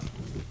about: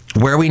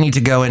 where we need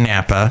to go in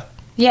Napa,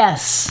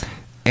 Yes.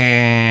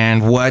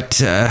 and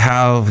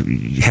how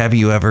have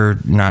you ever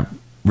not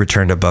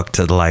returned a book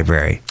to the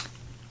library?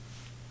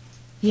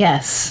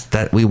 Yes.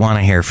 That we want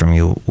to hear from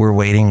you. We're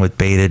waiting with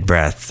bated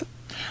breath.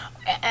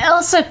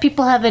 Also, if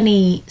people have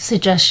any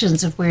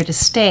suggestions of where to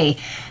stay,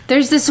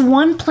 there's this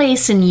one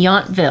place in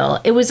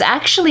Yountville. It was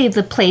actually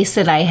the place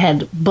that I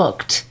had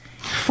booked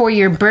for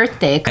your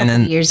birthday a couple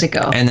of years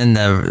ago. And then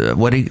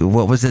what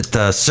was it?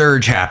 The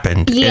surge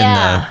happened.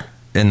 Yeah.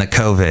 In the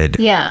COVID.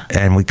 Yeah.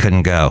 And we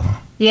couldn't go.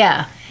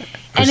 Yeah.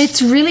 And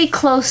it's really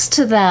close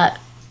to that.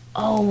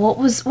 Oh, what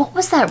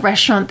was that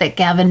restaurant that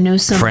Gavin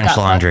Newsom French got?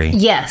 Laundry.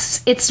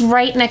 Yes, it's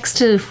right next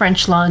to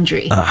French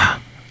Laundry.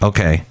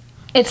 Okay.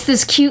 It's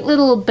this cute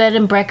little bed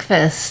and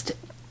breakfast,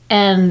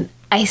 and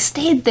I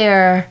stayed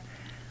there.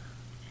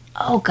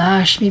 Oh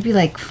gosh, maybe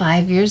like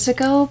 5 years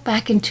ago,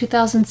 back in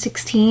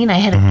 2016. I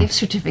had a gift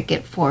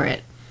certificate for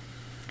it,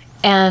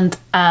 and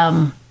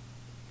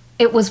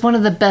it was one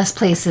of the best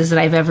places that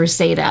I've ever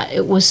stayed at.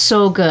 It was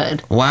so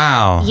good.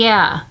 Wow.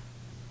 Yeah.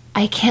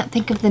 I can't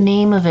think of the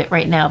name of it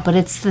right now, but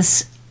it's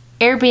this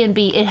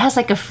Airbnb. It has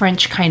like a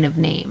French kind of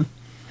name.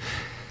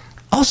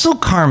 Also,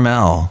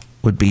 Carmel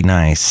would be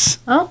nice.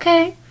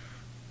 Okay.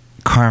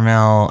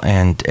 Carmel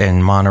and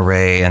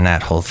Monterey and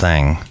that whole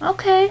thing.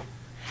 Okay.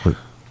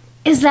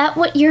 Is that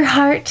what your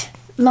heart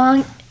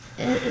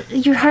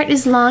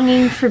is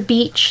longing for?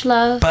 Beach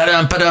love?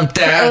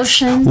 That's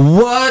ocean?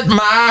 what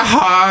my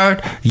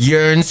heart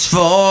yearns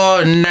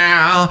for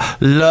now.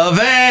 Love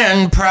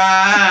and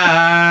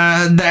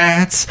pride.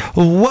 That's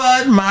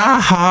what my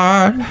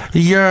heart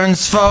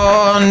yearns for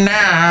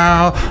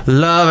now.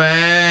 Love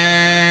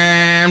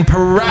and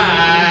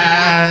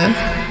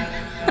pride.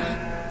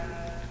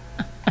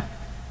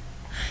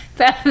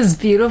 That was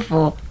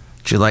beautiful.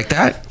 Did you like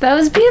that? That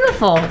was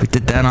beautiful. We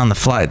did that on the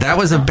fly. That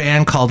was a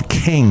band called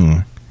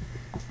King.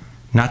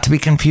 Not to be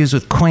confused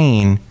with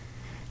Queen.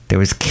 There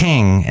was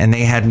King, and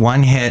they had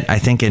one hit, I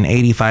think, in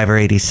 85 or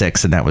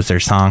 86, and that was their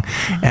song.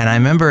 And I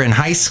remember in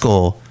high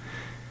school,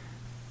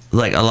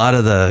 like a lot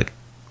of the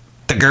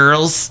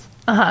girls,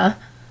 the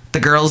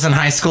girls in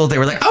high school, they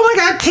were like, oh my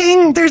God,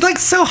 King, they're like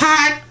so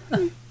hot.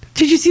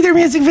 Did you see their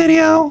music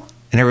video?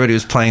 And everybody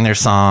was playing their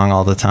song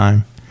all the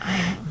time. I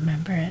don't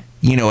remember it.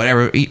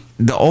 Whatever.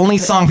 The only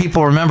song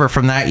people remember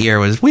from that year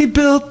was "We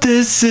Built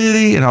This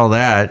City" and all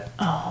that.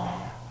 Oh.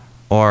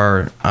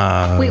 Or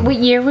Wait, what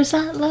year was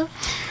that, love?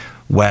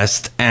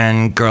 West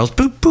End Girls.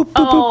 Boop boop boop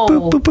Oh,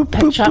 boop boop boop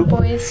Pet boop. Shop boop.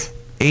 Boys.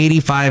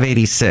 85,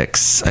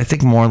 86. I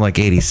think more like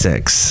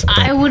 86.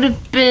 I would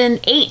have been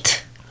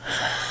 8.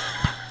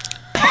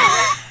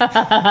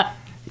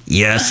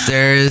 Yes,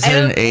 there is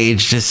an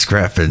age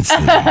discrepancy.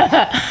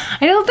 I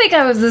don't think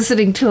I was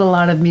listening to a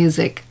lot of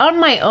music on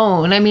my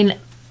own. I mean,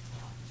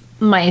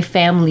 my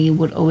family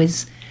would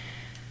always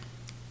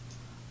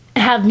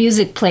have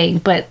music playing,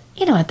 but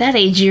at that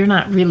age, you're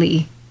not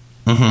really,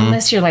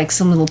 unless you're like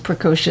some little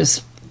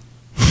precocious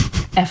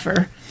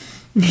effer.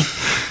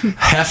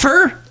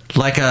 Heifer?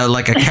 Like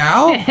a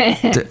cow?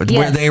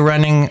 Were they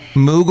running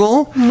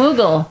Moogle?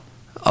 Moogle.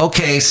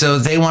 Okay, so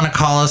they want to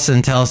call us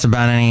and tell us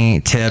about any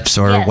tips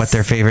or Yes. what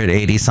their favorite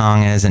 80s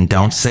song is, and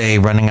don't say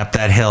Running Up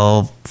That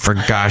Hill, for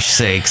gosh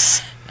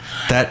sakes.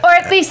 That, Or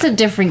at least a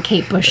different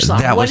Kate Bush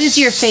song. that What was is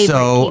your favorite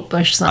so Kate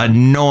Bush song?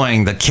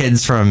 annoying. The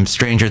kids from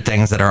Stranger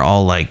Things that are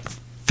all like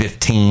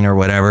 15 or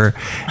whatever,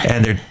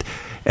 and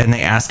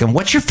they ask them,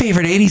 "What's your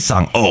favorite 80s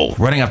song?" "Oh,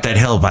 Running Up That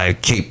Hill by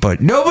Kate Bush."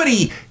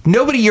 Nobody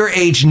your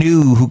age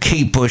knew who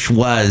Kate Bush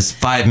was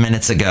 5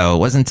 minutes ago. It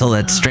wasn't until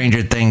that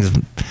Stranger Things.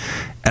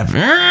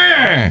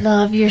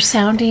 Love, you're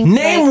sounding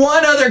Name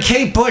one other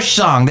Kate Bush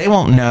song. They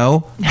won't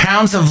know.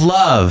 Hounds of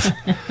Love.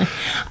 Boom,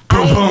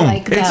 I boom.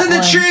 like It's that in the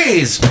one.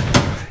 trees.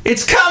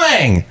 It's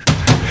coming.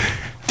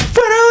 When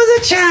I was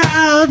a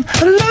child.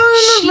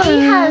 She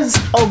has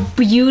a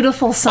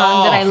beautiful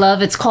song that I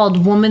love. It's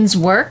called Woman's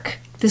Work.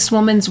 This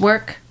Woman's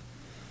Work.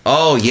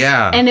 Oh,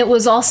 yeah. And it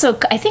was also,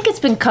 I think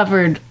it's been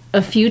covered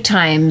a few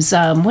times.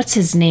 What's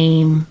his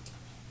name?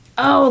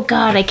 Oh,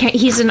 God, I can't.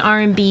 He's an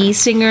R&B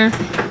singer.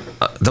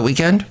 The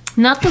Weeknd?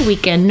 Not The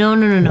Weeknd. No.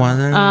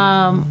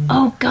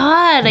 Oh,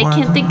 God, I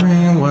can't think.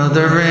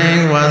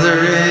 Wuthering.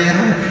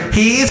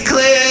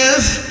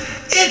 Heathcliff.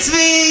 It's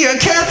me, your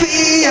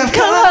Kathy. I've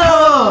come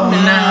home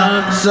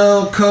now.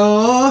 So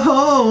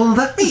cold.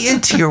 Let me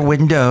into your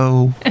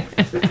window.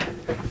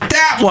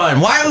 That one.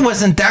 Why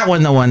wasn't that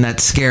one the one that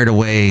scared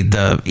away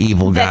the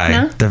evil guy?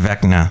 Vecna? The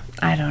Vecna.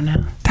 I don't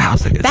know. That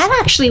was a good song. That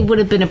actually would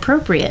have been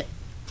appropriate.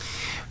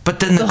 But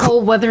then The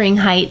whole Wuthering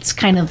Heights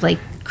kind of like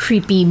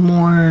creepy,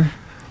 more.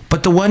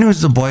 But the one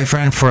who's the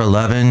boyfriend for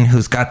 11,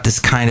 who's got this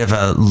kind of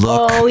a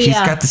look. Oh, yeah. He's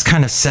got this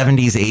kind of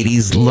 70s,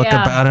 80s look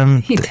Yeah, about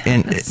him. he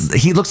And does.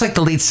 he looks like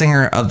the lead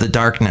singer of The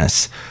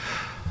Darkness.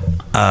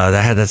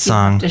 That had that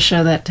song. To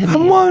show that to A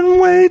me.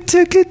 one-way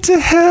ticket to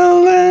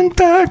hell and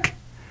back.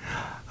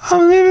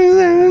 I'm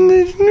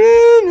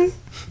living.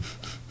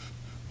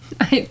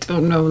 I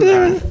don't know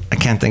that. I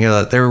can't think of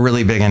that. They were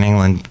really big in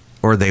England,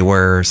 or they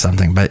were, or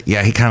something. But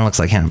yeah, he kind of looks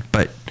like him.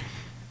 But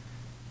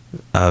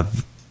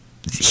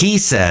he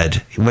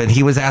said, when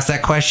he was asked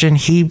that question,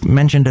 he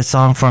mentioned a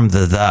song from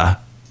The.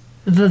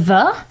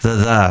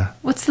 The?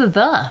 What's the?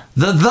 The.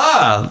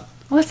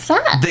 What's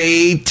that?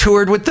 They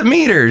toured with the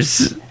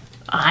Meters.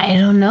 I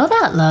don't know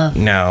that, love.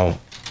 No.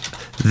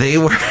 They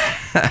were...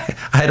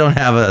 I don't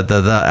have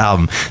the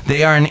album.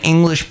 They are an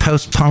English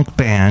post-punk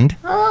band.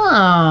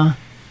 Oh,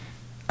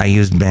 I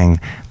used Bing.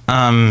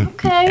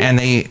 okay. And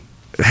they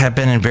have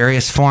been in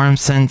various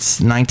forms since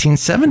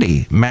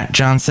 1970. Matt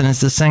Johnson is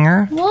the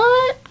singer.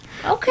 What?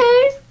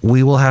 Okay.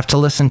 We will have to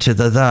listen to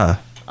the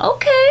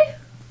Okay.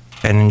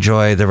 and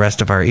enjoy the rest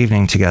of our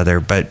evening together.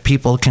 But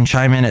people can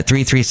chime in at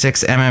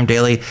 336MM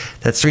Daily.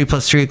 That's 3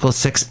 + 3 =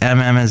 6.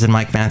 MM as in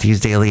Mike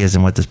Matthews Daily as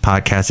in what this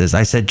podcast is.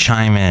 I said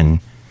chime in.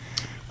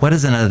 What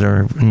is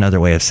another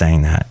way of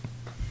saying that?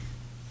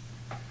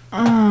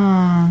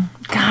 God,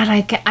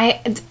 I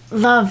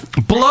love.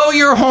 Blow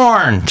your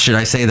horn. Should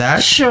I say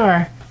that?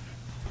 Sure.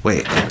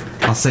 Wait,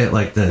 I'll say it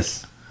like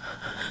this.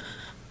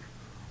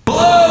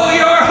 Blow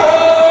your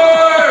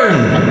horn!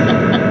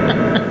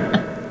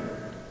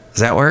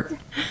 Does that work?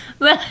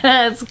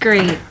 That's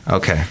great.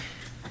 Okay.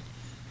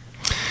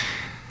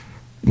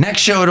 Next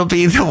show, it'll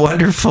be the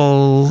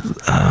wonderful...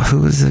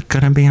 who is it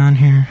going to be on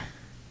here?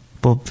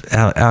 Well,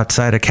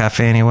 outside a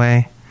cafe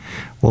anyway.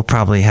 We'll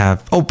probably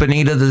have... Oh,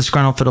 Benita, the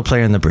disgruntled fiddle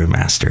player, and the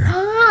brewmaster.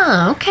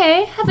 Oh,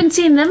 okay. Haven't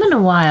seen them in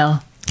a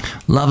while.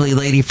 Lovely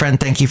lady friend,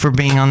 thank you for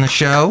being on the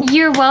show.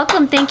 You're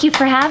welcome. Thank you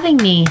for having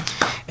me.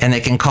 And they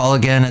can call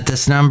again at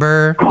this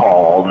number.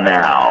 Call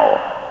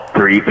now.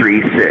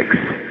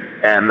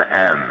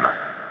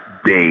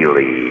 336-MM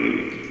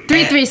Daily.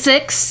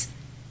 336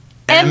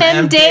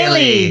 MM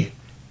Daily.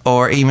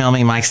 Or email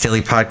me,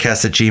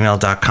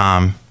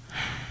 mikesdailypodcast@gmail.com.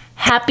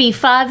 Happy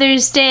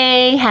Father's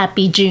Day.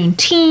 Happy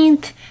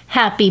Juneteenth.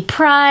 Happy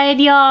Pride,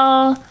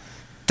 y'all.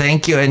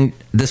 Thank you. And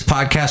this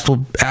podcast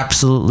will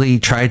absolutely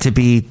try to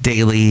be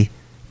daily,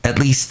 at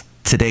least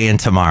today and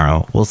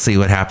tomorrow. We'll see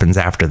what happens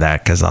after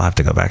that, because I'll have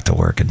to go back to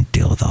work and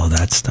deal with all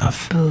that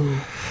stuff. Boo.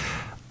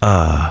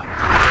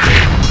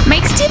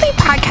 Mike's Daily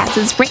Podcast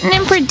is written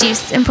and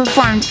produced and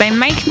performed by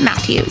Mike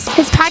Matthews.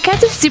 His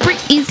podcast is super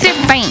easy to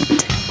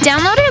find.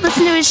 Download or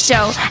listen to his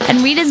show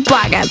and read his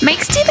blog at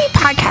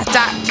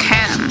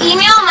mikesdailypodcast.com.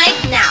 Email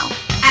Mike now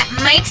at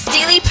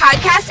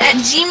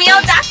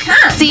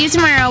mikesdailypodcast@gmail.com. See you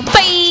tomorrow.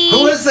 Bye.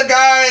 Who is the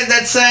guy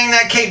that sang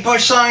that Kate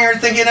Bush song you were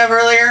thinking of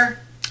earlier?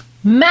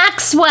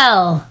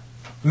 Maxwell.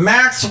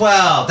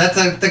 Maxwell. That's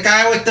the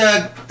guy with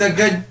the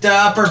good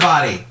upper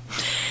body.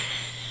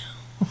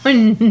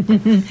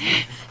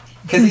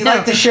 Because he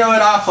liked to show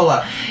it off a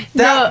lot.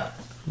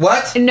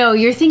 What? No,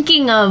 you're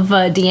thinking of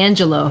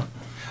D'Angelo.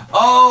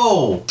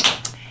 Oh.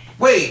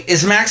 Wait,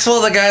 is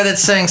Maxwell the guy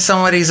that's saying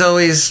somebody's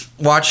always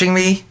watching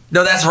me?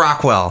 No, that's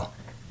Rockwell.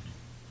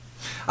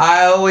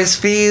 I always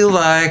feel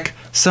like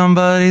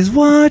somebody's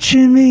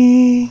watching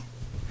me.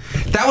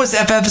 That was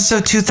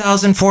episode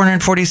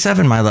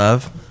 2447, my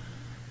love.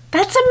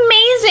 That's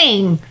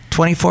amazing.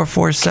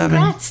 24/7.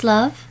 Congrats,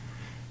 love.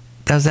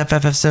 That was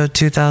episode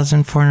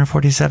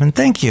 2447.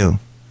 Thank you.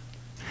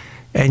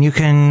 And you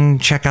can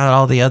check out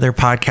all the other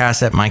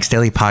podcasts at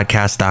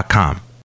mikesdailypodcast.com.